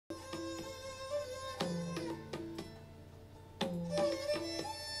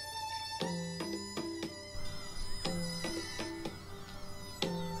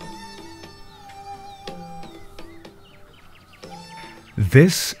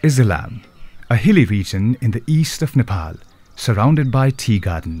This is Ilam, a hilly region in the east of Nepal, surrounded by tea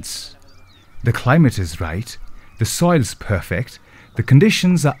gardens. The climate is right, the soil's perfect, the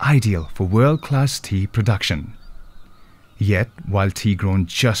conditions are ideal for world-class tea production. Yet, while tea grown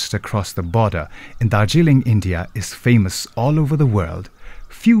just across the border in Darjeeling, India is famous all over the world,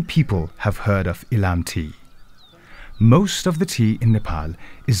 few people have heard of Ilam tea. Most of the tea in Nepal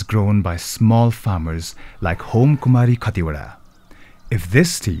is grown by small farmers like Home Kumari Khatiwada. If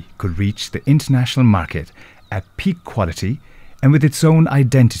this tea could reach the international market at peak quality and with its own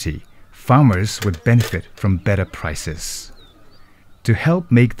identity, farmers would benefit from better prices. To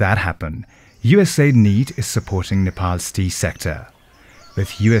help make that happen, USAID NEAT is supporting Nepal's tea sector.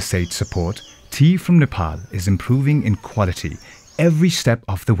 With USAID support, tea from Nepal is improving in quality every step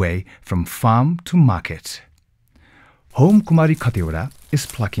of the way from farm to market. Home Kumari Khatiwada is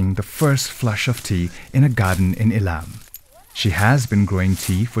plucking the first flush of tea in a garden in Ilam. She has been growing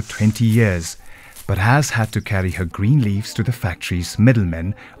tea for 20 years, but has had to carry her green leaves to the factory's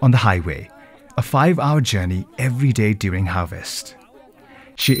middlemen on the highway, a 5-hour journey every day during harvest.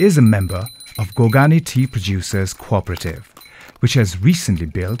 She is a member of Gogani Tea Producers Cooperative, which has recently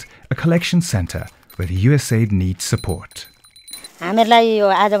built a collection center with USAID NEAT support. हामीलाई यो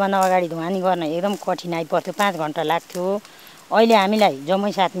आजभन्दा अगाडि धुवानी गर्न एकदम कठिनाइ पर्थ्यो 5 घण्टा लाग्थ्यो अहिले हामीलाई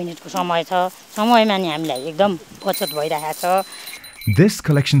जम्मै 7 मिनेटको समय छ समयमा नि हामीलाई एकदम बचत भइरहेको छ. This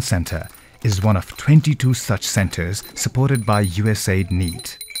collection center is one of 22 such centers supported by USAID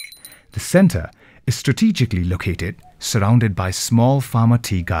NEAT. The center is strategically located, surrounded by small farmer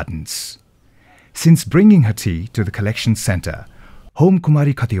tea gardens. Since bringing her tea to the collection center, Home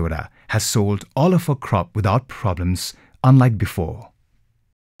Kumari Khatiwada has sold all of her crop without problems, unlike before.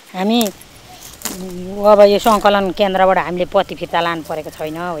 हामी अब यो संकलन केन्द्रबाट हामीले पत्ती फिर्ता लानु परेको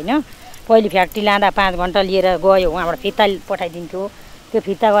छैन हैन. पहिले फ्याक्ट्री लाँदा 5 घण्टा लिएर गयो उहाँबाट फिर्ता पठाइदिन्थ्यो. त्यो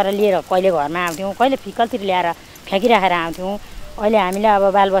फिर्ता गरेर लिएर कहिले घरमा आउँथ्यौं, कहिले फिकलतिर ल्याएर फ्याँकिराखेर आउँथ्यौं. अहिले हामीले अब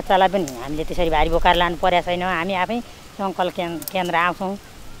बालबच्चालाई पनि हामीले त्यसरी भारी बोकार लानु पर्या छैन. हामी आफै संकलन केन्द्र आउँछौं,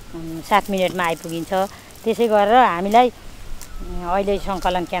 7 मिनेटमा आइपुगिन्छ. त्यसै गरेर हामीलाई अहिले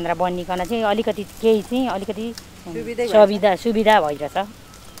संकलन केन्द्र बन्निकन चाहिँ अलिकति केही चाहिँ अलिकति सुविधा भइरहेछ.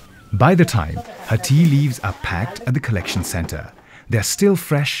 By the time her tea leaves are packed at the collection center, they are still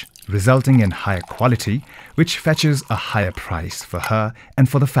fresh, resulting in higher quality, which fetches a higher price for her and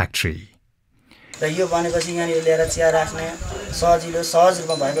for the factory. र यो बनेपछि यहाँ ल्याएर chia राख्ने सजिलो सहज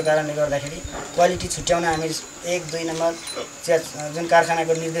रूपमा भएको कारणले गर्दाखेरि quality छुट्याउन हामी 1-2 नम्बर चिया जुन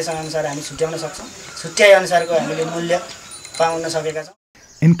कारखानाको निर्देशन अनुसार हामी छुट्याउन सक्छौं. छुट्याए अनुसारको हामीले मूल्य पाउन सकेका छौं.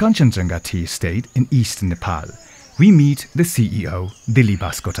 In Kanchenjunga Tea Estate in eastern Nepal, we meet the CEO, Dilip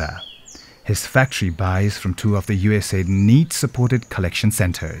Baskota. His factory buys from 2 of the USAID NEAT-supported collection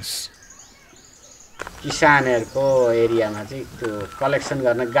centers. किसानहरुको एरियामा चाहिँ त्यो कलेक्सन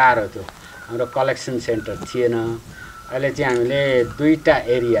गर्न गाह्रो थियो. हाम्रो कलेक्सन सेन्टर थिएन. अहिले चाहिँ हामीले 2टा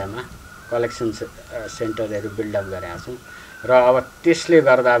एरियामा कलेक्सन सेन्टरहरु बिल्ड अप गरेका छौं र अब त्यसले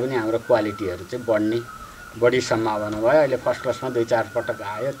गर्दा पनि हाम्रो क्वालिटीहरु चाहिँ बढी सम्भावना भयो. अहिले फर्स्ट क्लासमा 2-4 पटक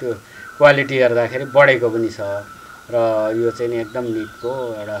आयो. त्यो क्वालिटी हेर्दाखेरि बढेको पनि छ र यो चाहिँ एकदम निटको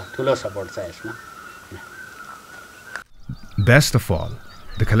एउटा ठूलो सपोर्ट छ यसमा. Best of all,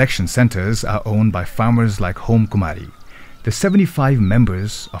 the collection centers are owned by farmers like Home Kumari. The 75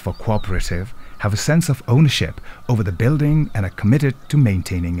 members of a cooperative have a sense of ownership over the building and are committed to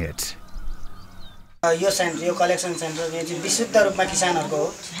maintaining it. Yo collection centre चाहिँ विशुद्ध रूपमा किसानहरुको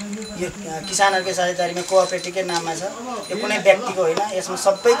हो. यो किसानहरुको साझेदारीमा कोअपरेटिभकै नाममा छ. यो कुनै व्यक्तिको होइन. यसमा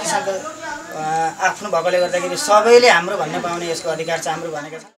सबै किसानको आफ्नो भएकोले गर्दाखेरि सबैले हाम्रो भन्न पाउने यसको अधिकार छ हाम्रो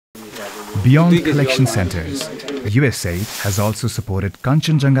भनेका छन्. Beyond collection centers, USAID has also supported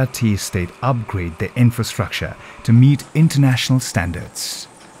Kanchenjunga Tea Estate upgrade their infrastructure to meet international standards.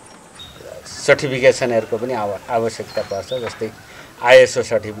 सर्टिफिकेसनहरुको पनि आवश्यकता पर्छ. जस्तै ISO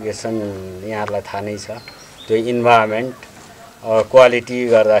सर्टिफिकेसन यहाँहरुलाई थाहा नै छ. त्यो इन्भाइरोन्मेन्ट क्वालिटी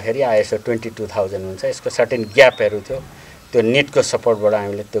गर्दाखेरि ISO 22000 हुन्छ. यसको सर्टेन ग्यापहरु थियो. त्यो नेटको सपोर्टबाट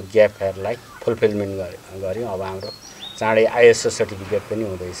हामीले त्यो ग्यापहरुलाई फुलफिलमेन्ट गर्यौं. अब हाम्रो चाँडै ISO सर्टिफिकेट पनि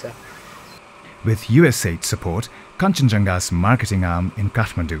हुँदैछ. With USAID support, Kanchenjunga's marketing arm in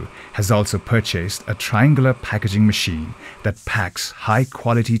Kathmandu has also purchased a triangular packaging machine that packs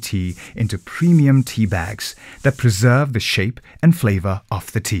high-quality tea into premium tea bags that preserve the shape and flavor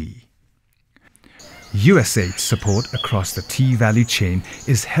of the tea. USAID's support across the tea value chain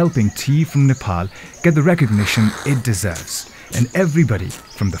is helping tea from Nepal get the recognition it deserves, and everybody,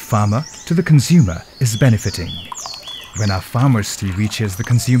 from the farmer to the consumer, is benefiting. When our farmers' tea reaches the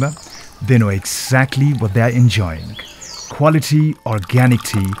consumer, they know exactly what they are enjoying. Quality organic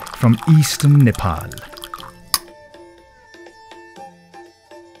tea from eastern Nepal.